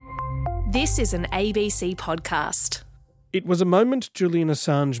This is an ABC podcast. It was a moment Julian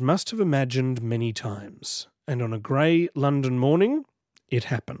Assange must have imagined many times. And on a grey London morning, it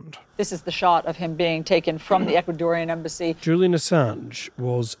happened. This is the shot of him being taken from the Ecuadorian embassy. Julian Assange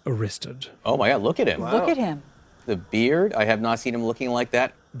was arrested. Oh my God, look at him. Wow. Look at him. The beard, I have not seen him looking like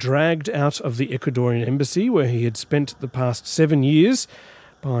that. Dragged out of the Ecuadorian embassy where he had spent the past 7 years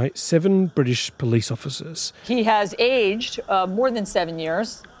by 7 British police officers. He has aged more than 7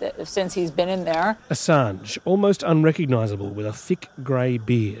 years since he's been in there. Assange, almost unrecognisable with a thick grey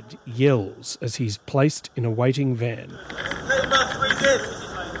beard, yells as he's placed in a waiting van. They must resist.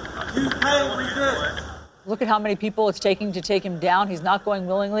 You can't resist. Look at how many people it's taking to take him down. He's not going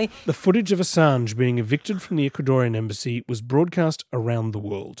willingly. The footage of Assange being evicted from the Ecuadorian embassy was broadcast around the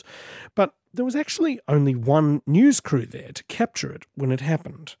world. But there was actually only one news crew there to capture it when it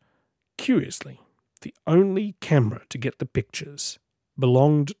happened. Curiously, the only camera to get the pictures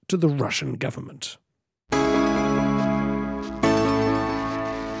belonged to the Russian government.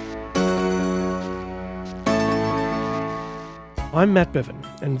 I'm Matt Bevan,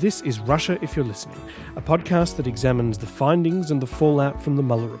 and this is Russia If You're Listening, a podcast that examines the findings and the fallout from the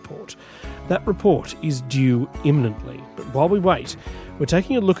Mueller report. That report is due imminently, but while we wait, we're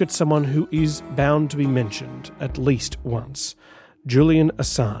taking a look at someone who is bound to be mentioned at least once, Julian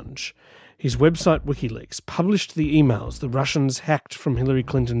Assange. His website WikiLeaks published the emails the Russians hacked from Hillary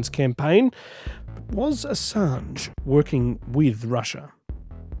Clinton's campaign. But was Assange working with Russia?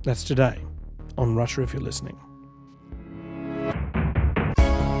 That's today on Russia If You're Listening.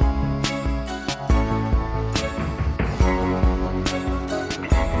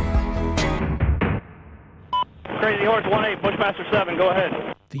 Crazy Horse 1-8, Bushmaster 7, go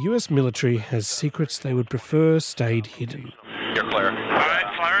ahead. The US military has secrets they would prefer stayed hidden. You're clear. All right,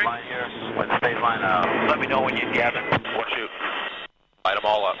 firing. Line here. Stay line out. Let me know when you get it. We'll shoot. Light them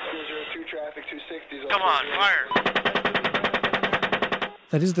all up. 202 traffic, 260. Come on, fire.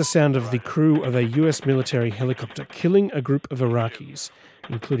 That is the sound of the crew of a US military helicopter killing a group of Iraqis,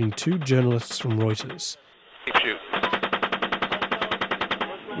 including 2 journalists from Reuters. Keep shooting.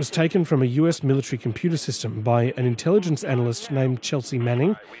 It was taken from a US military computer system by an intelligence analyst named Chelsea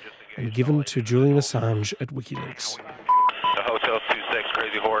Manning and given to Julian Assange at WikiLeaks. The Hotel 26,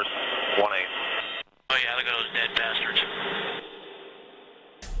 Crazy Horse 1-8. Oh yeah, look at those dead bastards.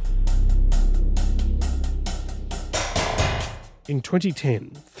 In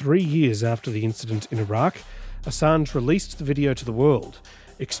 2010, 3 years after the incident in Iraq, Assange released the video to the world,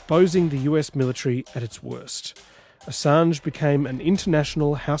 exposing the US military at its worst. Assange became an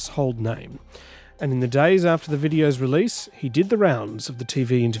international household name, and in the days after the video's release, he did the rounds of the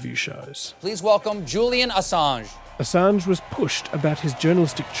TV interview shows. Please welcome Julian Assange. Assange was pushed about his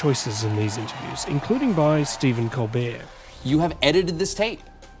journalistic choices in these interviews, including by Stephen Colbert. You have edited this tape,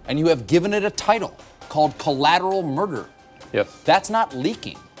 and you have given it a title called Collateral Murder. Yes. That's not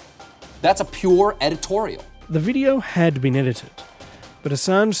leaking. That's a pure editorial. The video had been edited, but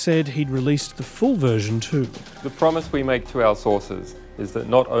Assange said he'd released the full version too. The promise we make to our sources is that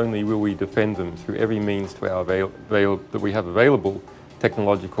not only will we defend them through every means to our that we have available,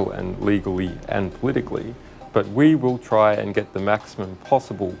 technological and legally and politically, but we will try and get the maximum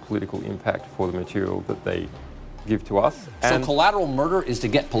possible political impact for the material that they give to us. So collateral murder is to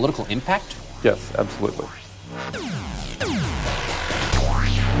get political impact? Yes, absolutely.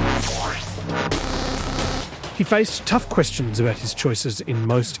 He faced tough questions about his choices in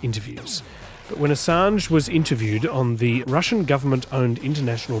most interviews. But when Assange was interviewed on the Russian government-owned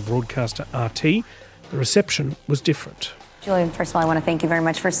international broadcaster RT, the reception was different. Julian, first of all, I want to thank you very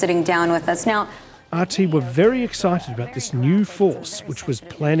much for sitting down with us. Now, RT were very excited about this new force which was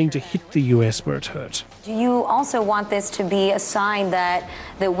planning to hit the US where it hurt. do you also want this to be a sign that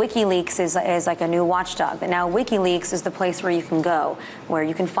the WikiLeaks is like a new watchdog, that now WikiLeaks is the place where you can go, where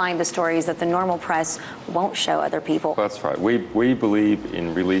you can find the stories that the normal press won't show other people? That's right. We believe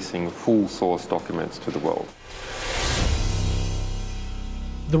in releasing full source documents to the world.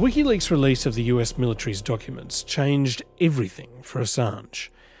 The WikiLeaks release of the US military's documents changed everything for Assange.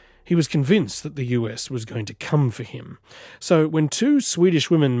 He was convinced that the US was going to come for him. So when two Swedish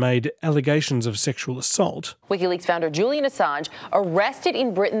women made allegations of sexual assault, WikiLeaks founder Julian Assange arrested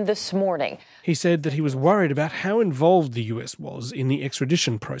in Britain this morning. He said that he was worried about how involved the US was in the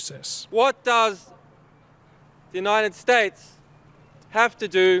extradition process. What does the United States have to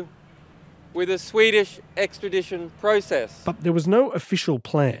do with a Swedish extradition process? But there was no official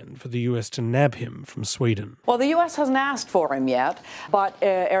plan for the US to nab him from Sweden. Well, the U.S. hasn't asked for him yet, but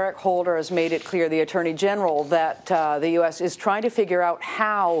Eric Holder has made it clear, the Attorney General, that the U.S. is trying to figure out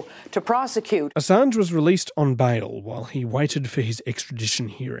how to prosecute. Assange was released on bail while he waited for his extradition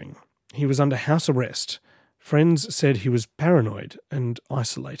hearing. He was under house arrest. Friends said he was paranoid and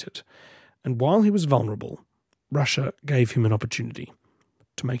isolated. And while he was vulnerable, Russia gave him an opportunity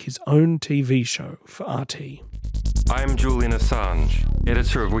to make his own TV show for RT. I'm Julian Assange,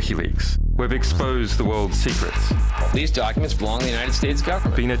 editor of WikiLeaks. We've exposed the world's secrets. These documents belong to the United States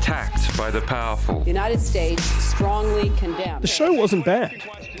government. Been attacked by the powerful. The United States strongly condemned. The show wasn't bad.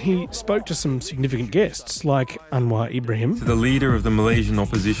 He spoke to some significant guests like Anwar Ibrahim, To the leader of the Malaysian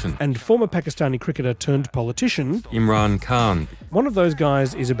opposition. And former Pakistani cricketer turned politician, Imran Khan. One of those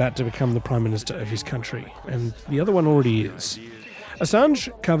guys is about to become the Prime Minister of his country, and the other one already is.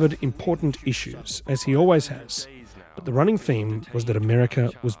 Assange covered important issues, as he always has. But the running theme was that America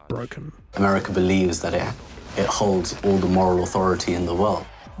was broken. America believes that it holds all the moral authority in the world.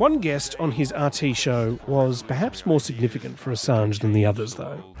 One guest on his RT show was perhaps more significant for Assange than the others,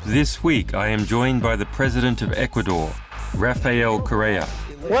 though. This week I am joined by the President of Ecuador, Rafael Correa.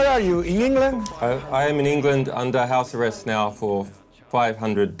 Where are you, in England? I am in England under house arrest now for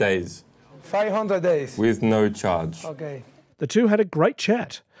 500 days. 500 days? With no charge. Okay. The two had a great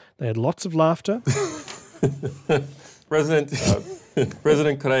chat. They had lots of laughter. President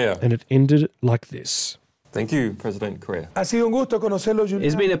Correa. And it ended like this. Thank you, President Correa. Ha sido un gusto conocerlo, Julian.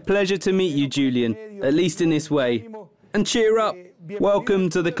 It's been a pleasure to meet you, Julian, at least in this way. And cheer up. Welcome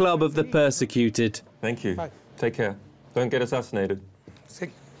to the club of the persecuted. Thank you. Take care. Don't get assassinated.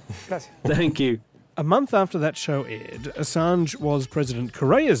 Thank you. A month after that show aired, Assange was President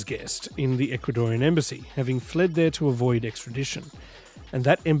Correa's guest in the Ecuadorian embassy, having fled there to avoid extradition. And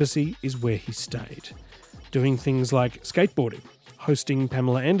that embassy is where he stayed, doing things like skateboarding, hosting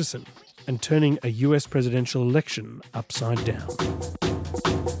Pamela Anderson, and turning a US presidential election upside down.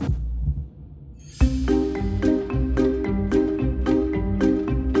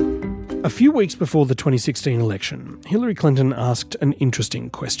 A few weeks before the 2016 election, Hillary Clinton asked an interesting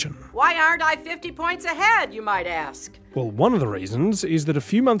question. Why aren't I 50 points ahead, you might ask? Well, one of the reasons is that a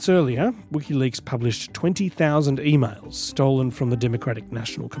few months earlier, WikiLeaks published 20,000 emails stolen from the Democratic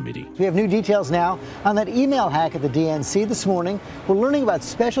National Committee. We have new details now on that email hack at the DNC this morning. We're learning about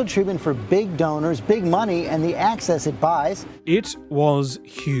special treatment for big donors, big money, and the access it buys. It was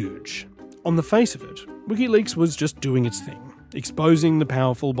huge. On the face of it, WikiLeaks was just doing its thing, exposing the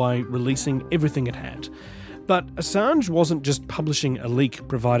powerful by releasing everything it had. But Assange wasn't just publishing a leak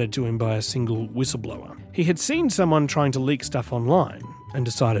provided to him by a single whistleblower. He had seen someone trying to leak stuff online and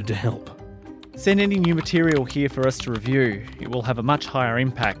decided to help. Send any new material here for us to review. It will have a much higher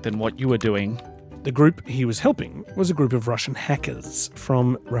impact than what you were doing. The group he was helping was a group of Russian hackers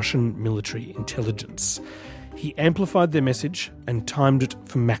from Russian military intelligence. He amplified their message and timed it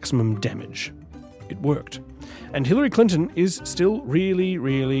for maximum damage. It worked. And Hillary Clinton is still really,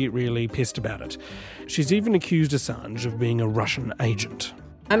 really, really pissed about it. She's even accused Assange of being a Russian agent.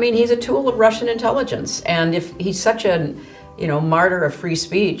 I mean, he's a tool of Russian intelligence. And if he's such a, martyr of free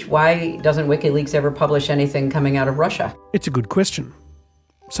speech, why doesn't WikiLeaks ever publish anything coming out of Russia? It's a good question.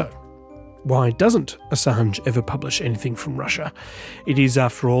 So, why doesn't Assange ever publish anything from Russia? It is,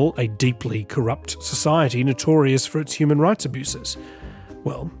 after all, a deeply corrupt society notorious for its human rights abuses.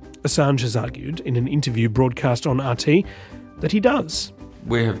 Well, Assange has argued in an interview broadcast on RT that he does.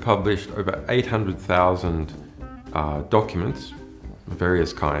 We have published over 800,000 documents of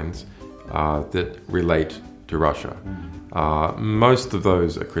various kinds that relate to Russia. Most of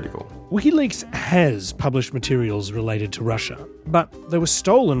those are critical. WikiLeaks has published materials related to Russia, but they were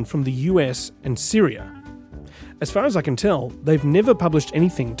stolen from the US and Syria. As far as I can tell, they've never published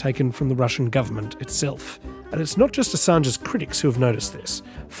anything taken from the Russian government itself. And it's not just Assange's critics who have noticed this.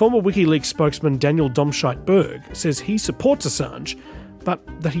 Former WikiLeaks spokesman Daniel Domscheit-Berg says he supports Assange, but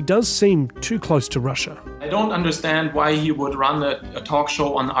that he does seem too close to Russia. I don't understand why he would run a talk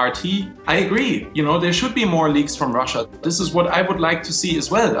show on RT. I agree, there should be more leaks from Russia. This is what I would like to see as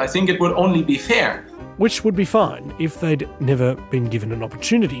well. I think it would only be fair. Which would be fine if they'd never been given an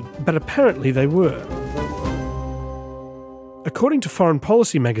opportunity, but apparently they were. According to Foreign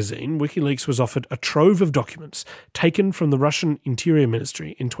Policy magazine, WikiLeaks was offered a trove of documents taken from the Russian Interior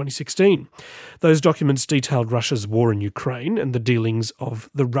Ministry in 2016. Those documents detailed Russia's war in Ukraine and the dealings of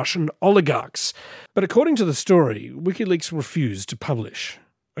the Russian oligarchs. But according to the story, WikiLeaks refused to publish.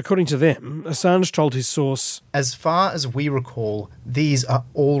 According to them, Assange told his source, "As far as we recall, these are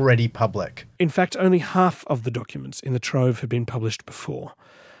already public." In fact, only half of the documents in the trove had been published before.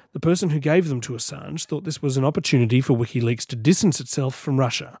 The person who gave them to Assange thought this was an opportunity for WikiLeaks to distance itself from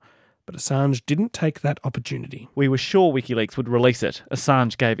Russia. But Assange didn't take that opportunity. We were sure WikiLeaks would release it.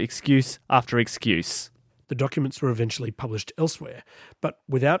 Assange gave excuse after excuse. The documents were eventually published elsewhere. But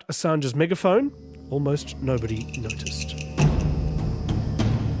without Assange's megaphone, almost nobody noticed.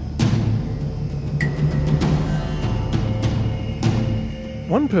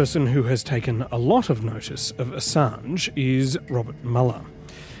 One person who has taken a lot of notice of Assange is Robert Mueller.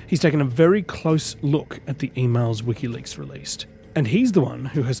 He's taken a very close look at the emails WikiLeaks released. And he's the one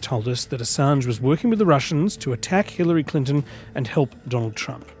who has told us that Assange was working with the Russians to attack Hillary Clinton and help Donald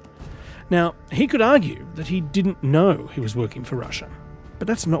Trump. Now, he could argue that he didn't know he was working for Russia, but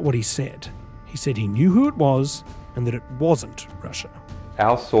that's not what he said. He said he knew who it was and that it wasn't Russia.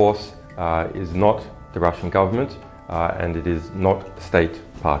 Our source is not the Russian government, and it is not a state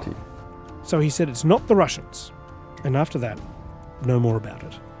party. So he said it's not the Russians, and after that, no more about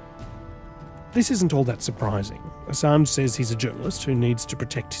it. This isn't all that surprising. Assange says he's a journalist who needs to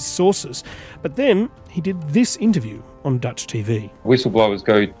protect his sources, but then he did this interview on Dutch TV. Whistleblowers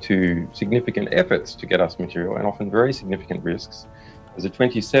go to significant efforts to get us material, and often very significant risks. As a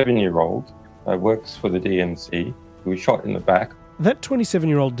 27-year-old works for the DNC, who was shot in the back. That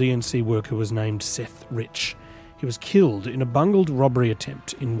 27-year-old DNC worker was named Seth Rich. He was killed in a bungled robbery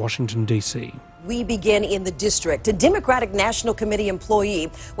attempt in Washington, D.C. We begin in the district. A Democratic National Committee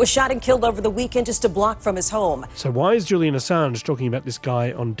employee was shot and killed over the weekend just a block from his home. So why is Julian Assange talking about this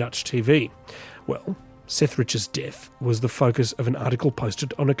guy on Dutch TV? Well, Seth Rich's death was the focus of an article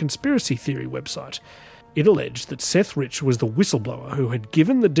posted on a conspiracy theory website. It alleged that Seth Rich was the whistleblower who had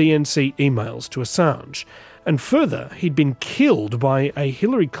given the DNC emails to Assange, and further, he'd been killed by a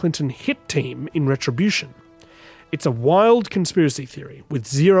Hillary Clinton hit team in retribution. It's a wild conspiracy theory with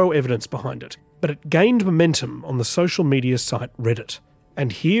zero evidence behind it, but it gained momentum on the social media site Reddit.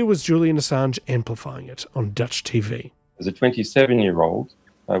 And here was Julian Assange amplifying it on Dutch TV. As a 27-year-old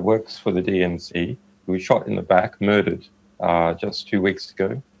works for the DNC, who was shot in the back, murdered just 2 weeks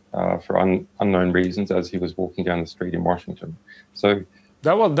ago for unknown reasons as he was walking down the street in Washington. So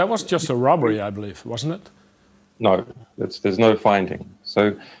that was just a robbery, I believe, wasn't it? No, there's no finding.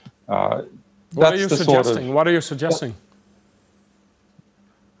 So what are you suggesting? What are you suggesting?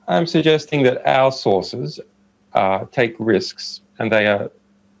 I'm suggesting that our sources take risks, and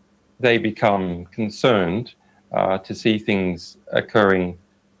they become concerned to see things occurring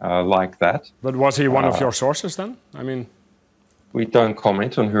like that. But was he one of your sources then? I mean, we don't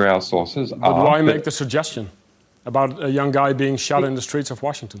comment on who our sources are. But why make the suggestion about a young guy being shot in the streets of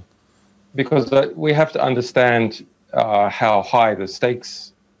Washington? Because we have to understand how high the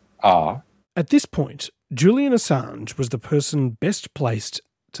stakes are. At this point, Julian Assange was the person best placed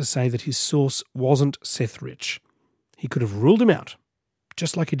to say that his source wasn't Seth Rich. He could have ruled him out,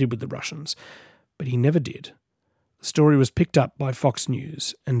 just like he did with the Russians, but he never did. The story was picked up by Fox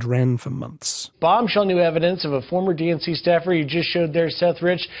News and ran for months. Bombshell new evidence of a former DNC staffer you just showed there, Seth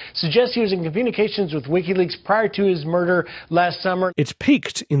Rich, suggests he was in communications with WikiLeaks prior to his murder last summer. It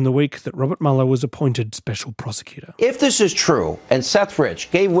peaked in the week that Robert Mueller was appointed special prosecutor. If this is true, and Seth Rich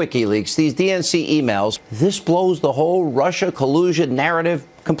gave WikiLeaks these DNC emails, this blows the whole Russia collusion narrative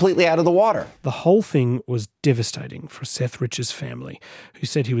completely out of the water. The whole thing was devastating for Seth Rich's family, who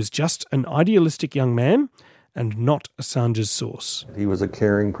said he was just an idealistic young man and not Assange's source. He was a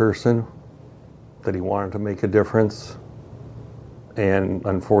caring person, that he wanted to make a difference, and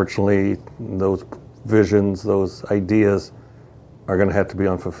unfortunately those visions, those ideas are going to have to be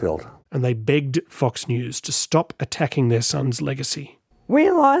unfulfilled. And they begged Fox News to stop attacking their son's legacy. We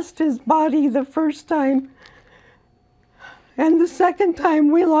lost his body the first time, and the second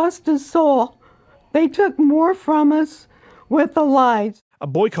time we lost his soul. They took more from us with the lies. A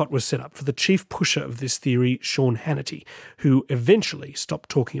boycott was set up for the chief pusher of this theory, Sean Hannity, who eventually stopped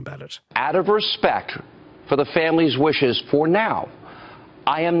talking about it. Out of respect for the family's wishes for now,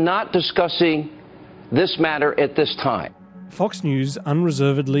 I am not discussing this matter at this time. Fox News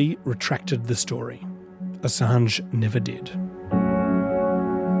unreservedly retracted the story. Assange never did.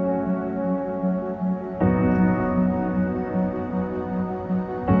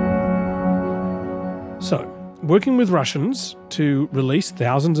 So, working with Russians to release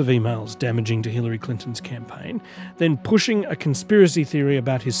thousands of emails damaging to Hillary Clinton's campaign, then pushing a conspiracy theory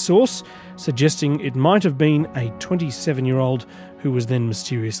about his source, suggesting it might have been a 27-year-old who was then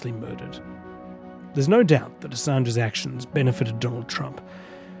mysteriously murdered. There's no doubt that Assange's actions benefited Donald Trump.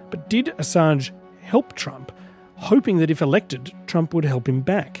 But did Assange help Trump, hoping that if elected, Trump would help him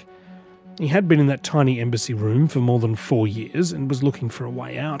back? He had been in that tiny embassy room for more than 4 years and was looking for a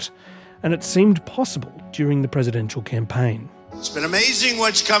way out. And it seemed possible during the presidential campaign. It's been amazing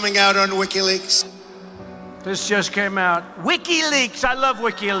what's coming out on WikiLeaks. This just came out. WikiLeaks! I love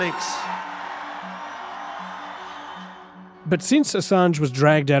WikiLeaks! But since Assange was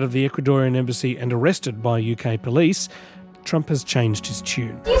dragged out of the Ecuadorian embassy and arrested by UK police, Trump has changed his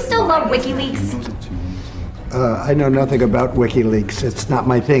tune. Do you still love WikiLeaks? I know nothing about WikiLeaks. It's not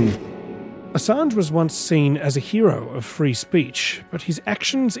my thing. Assange was once seen as a hero of free speech, but his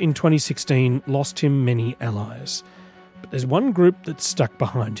actions in 2016 lost him many allies. But there's one group that stuck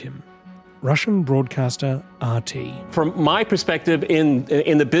behind him. Russian broadcaster RT. From my perspective in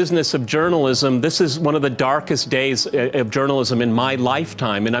the business of journalism, this is one of the darkest days of journalism in my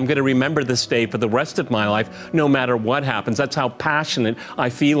lifetime, and I'm going to remember this day for the rest of my life, no matter what happens. That's how passionate I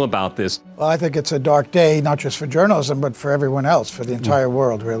feel about this. Well, I think it's a dark day, not just for journalism, but for everyone else, for the entire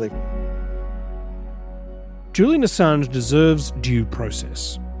world, really. Julian Assange deserves due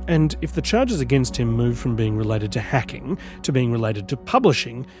process. And if the charges against him move from being related to hacking to being related to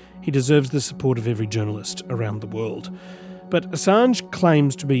publishing, he deserves the support of every journalist around the world. But Assange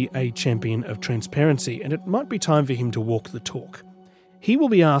claims to be a champion of transparency, and it might be time for him to walk the talk. He will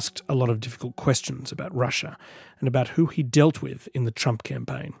be asked a lot of difficult questions about Russia and about who he dealt with in the Trump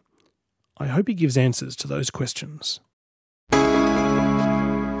campaign. I hope he gives answers to those questions.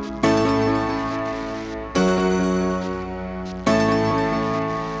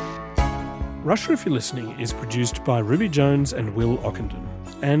 Russia, if you're listening, is produced by Ruby Jones and Will Ockenden.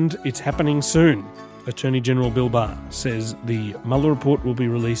 And it's happening soon. Attorney General Bill Barr says the Mueller report will be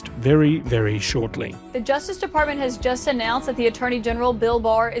released very, very shortly. The Justice Department has just announced that the Attorney General Bill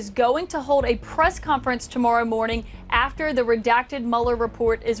Barr is going to hold a press conference tomorrow morning after the redacted Mueller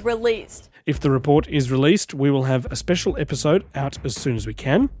report is released. If the report is released, we will have a special episode out as soon as we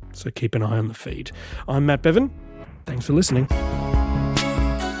can, so keep an eye on the feed. I'm Matt Bevan. Thanks for listening.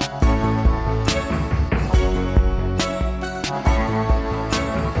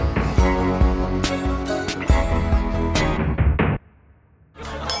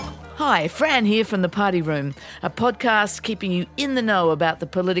 Hi, Fran here from The Party Room, a podcast keeping you in the know about the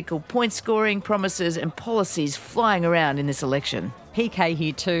political point scoring, promises and policies flying around in this election. PK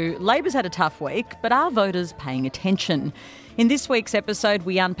here too. Labor's had a tough week, but are voters paying attention? In this week's episode,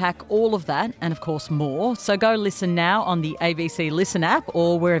 we unpack all of that and, of course, more. So go listen now on the ABC Listen app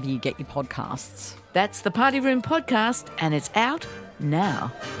or wherever you get your podcasts. That's The Party Room podcast, and it's out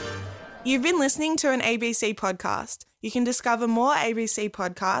now. You've been listening to an ABC podcast. You can discover more ABC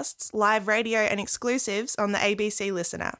podcasts, live radio and exclusives on the ABC Listen app.